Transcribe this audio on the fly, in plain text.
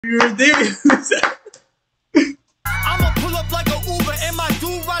You ridiculous. I'ma pull up like a Uber and my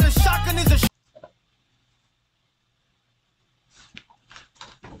dude riding shotgun is a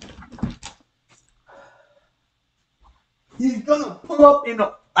He's gonna pull up in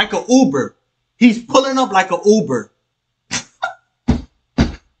a like a Uber. He's pulling up like a Uber.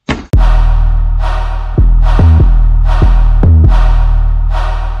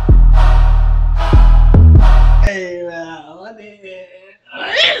 Hey man, what the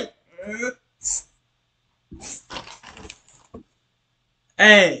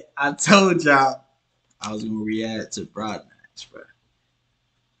Hey, I told y'all I was gonna react to Brodnax, bro.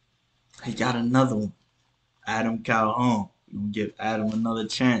 He got another one. Adam Calhoun. We're gonna give Adam another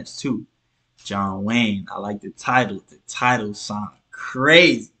chance too. John Wayne. I like the title. The title sound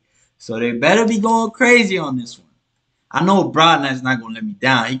crazy. So they better be going crazy on this one. I know Brodnax not gonna let me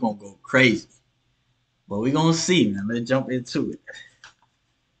down. He gonna go crazy. But we gonna see, man. Let's jump into it.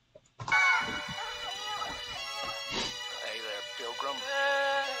 Hey there, Pilgrim.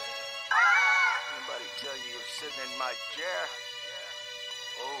 Anybody tell you you're sitting in my chair?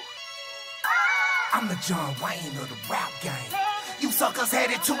 Oh. I'm the John Wayne of the rap game. You suckers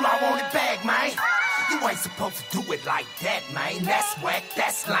had it too long on it bag, man. You ain't supposed to do it like that, man. That's whack,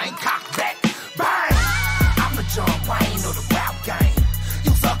 that's lame, cock back, bang. I'm the John Wayne of the rap game.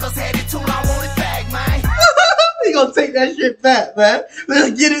 You suckers had it too long on it bag, man. We gonna take that shit back, man.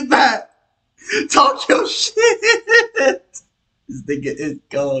 Let's get it back. Talk your shit. This nigga is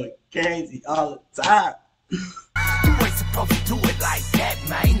going crazy all the time. You ain't supposed to do it like that,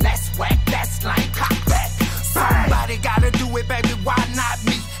 man. That's whack, that's lame, cock back. Somebody gotta do it, baby, why not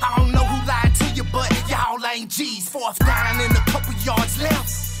me? I don't know who lied to you, but y'all ain't G's. Fourth down and a couple yards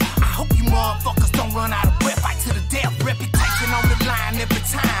left. I hope you motherfuckers don't run out of breath. Fight to the death, reputation on the line every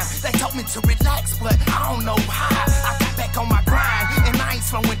time. They told me to relax, but I don't know how. I got back on my grind, and I ain't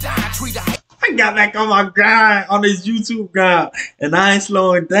slowing down. Treat a I got back on my grind on this YouTube grind, and I ain't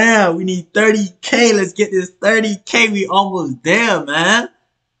slowing down. We need 30K. Let's get this 30K. We almost there, man.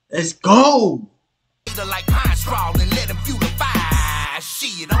 Let's go. like pine straw and let him fuel the fire.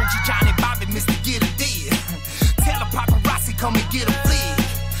 Shit, don't you Johnny Bobby, Mr. Get a dead. Tell the paparazzi come and get a flick.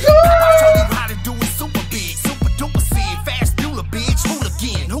 I'll show you how to do it super big, super duper sick, fast doula bitch,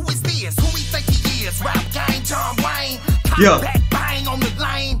 hooligan. Who is this? Who he think he is? Rap gang, John Wayne. Back bang on the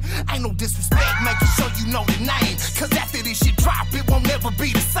lane. Ain't no disrespect, making sure you know the name. Cause after this shit drop, it won't never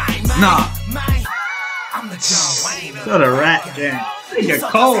be the same, man. Nah. Man, I'm the John Wayne. So the rap gang. Nigga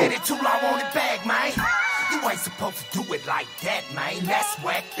cold. Too long on the bag, man. You ain't supposed to do it like that, man. That's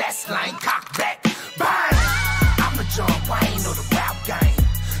whack, that's lame, cock back, bang. I'm the John Wayne of the rap game.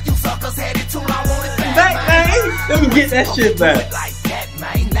 You suckers had it too long on the back, man. Let me get that shit back. Like that,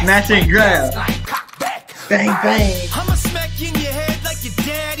 man. Snatch and grab. Bang, bang. I'ma smack you in your head like your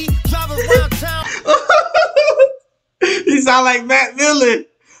daddy. Drive around town. He sound like Matt Miller.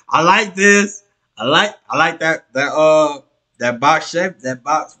 I like this. I like that box shape. That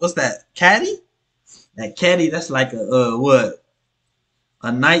box. What's that? Caddy? That caddy. That's like a what?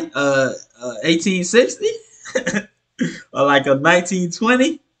 A night 1860 or like a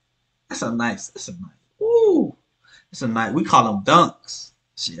 1920. That's a nice. Ooh. That's a nice. We call them dunks.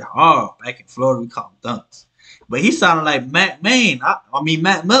 Shit hard. Back in Florida, we call them dunks. But he sounded like Matt Maine. I mean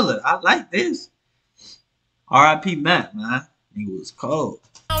Matt Miller. I like this. R.I.P. Matt, man. He was cold.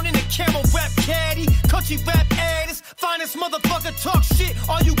 Down in the camel rap caddy, country rap artist, finest motherfucker talk shit.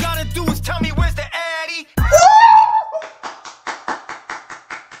 All you gotta do is tell me where's the addy.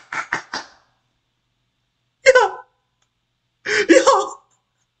 Yo.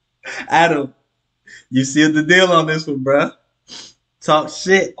 Adam, you sealed the deal on this one, bruh. Talk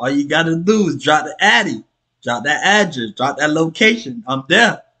shit. All you gotta do is drop the addy. Drop that address. Drop that location. I'm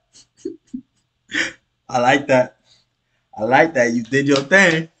there. I like that. I like that. You did your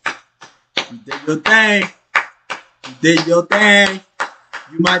thing. You did your thing. You did your thing.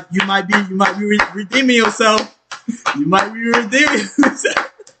 You might be redeeming yourself. You might be redeeming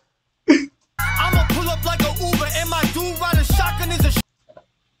yourself. I'ma pull up like a Uber and my dude riding shotgun is a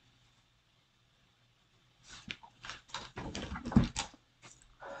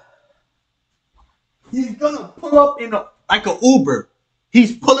He's gonna pull up in like a Uber.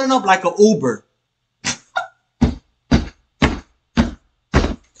 He's pulling up like a Uber.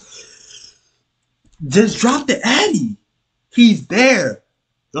 Just drop the addy. He's there.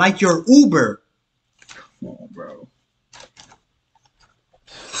 Like your Uber. Come on, bro.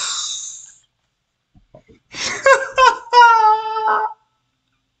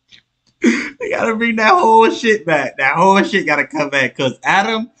 We gotta bring that whole shit back. That whole shit gotta come back. Cause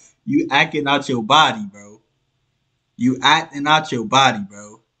Adam, you acting out your body, bro. You acting out your body,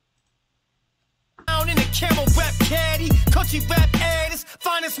 bro. down in a camel rap caddy. Country rap artist,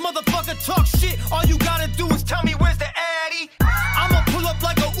 finest motherfucker talk shit. All you gotta do is tell me where's the addy. I'ma pull up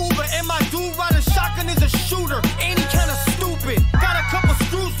like a Uber, and my dude riding shotgun is a shooter. Ain't he kinda stupid? Got a couple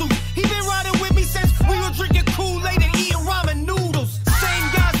screws loose. He been riding with me since we were drinking Kool-Aid and eating ramen noodles. Same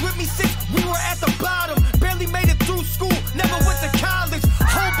guys with me since we were at the bottom. Barely made it through school, never went to college.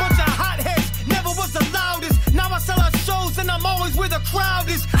 Whole bunch of hotheads, never was the loudest. Now I sell out shows and I'm always where the crowd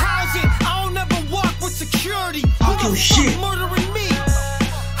is. How's it? I don't ever walk with security. Who the fuck murdering me?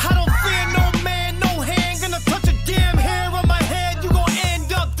 I don't fear no man, no hand gonna touch a damn hair on my head. You gon'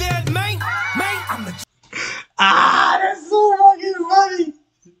 end up dead, man. I'm the That's so fucking funny.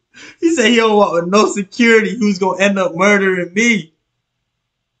 He said he don't walk with no security. Who's gonna end up murdering me?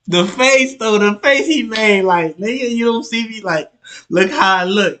 The face though, the face he made, like, nigga, you don't see me, like, look how I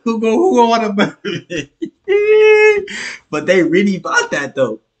look. Who gonna want to murder me? But they really bought that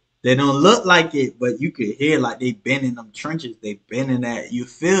though. They don't look like it, but you could hear like they been in them trenches. They been in that. You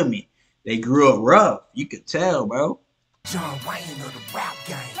feel me? They grew up rough. You could tell, bro. John Wayne of the rap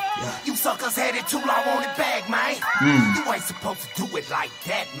game. Yeah. You suckers had it too long on it back, man. You ain't supposed to do it like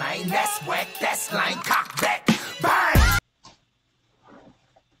that, man. That's whack, that's lame, cock back, bang.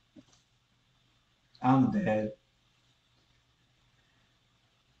 I'm dead.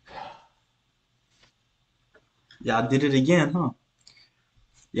 Y'all did it again, huh?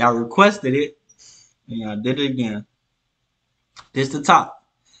 Y'all requested it, and y'all did it again. This the top.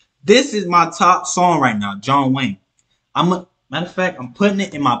 This is my top song right now, John Wayne. Matter of fact, I'm putting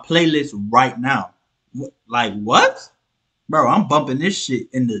it in my playlist right now. Like what? Bro, I'm bumping this shit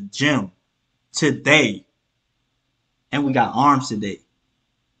in the gym today. And we got arms today.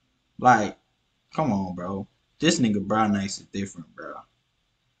 Like, come on, bro. This nigga Brodnax is different, bro.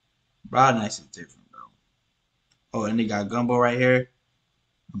 Brodnax is different, bro. Oh, and they got Gumbo right here.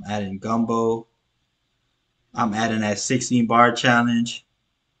 I'm adding Gumbo. I'm adding that 16 bar challenge.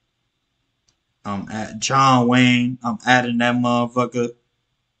 I'm at John Wayne. I'm adding that motherfucker.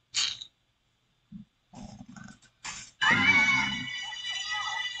 Oh, man.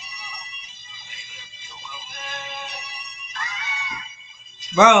 Come on, man.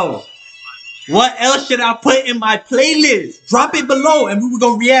 Bro, what else should I put in my playlist? Drop it below and we were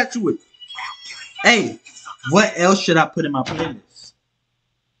gonna react to it. Hey, what else should I put in my playlist?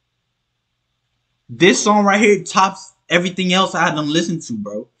 This song right here tops everything else I done listened to,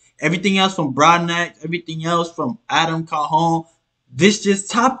 bro. Everything else from Brodnax, everything else from Calhoun. This just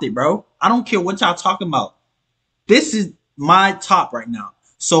topped it, bro. I don't care what y'all talking about. This is my top right now.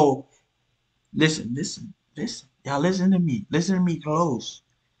 So, listen. Y'all listen to me. Listen to me close.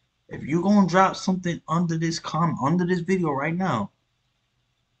 If you're gonna drop something under this comment, under this video right now,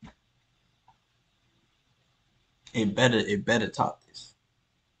 it better top this.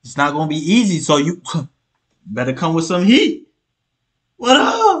 It's not gonna be easy, so you better come with some heat. What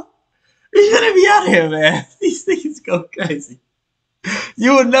up? We shouldn't be out here, man. These niggas go crazy.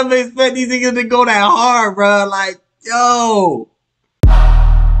 You would never expect these niggas to go that hard, bro. Like, yo.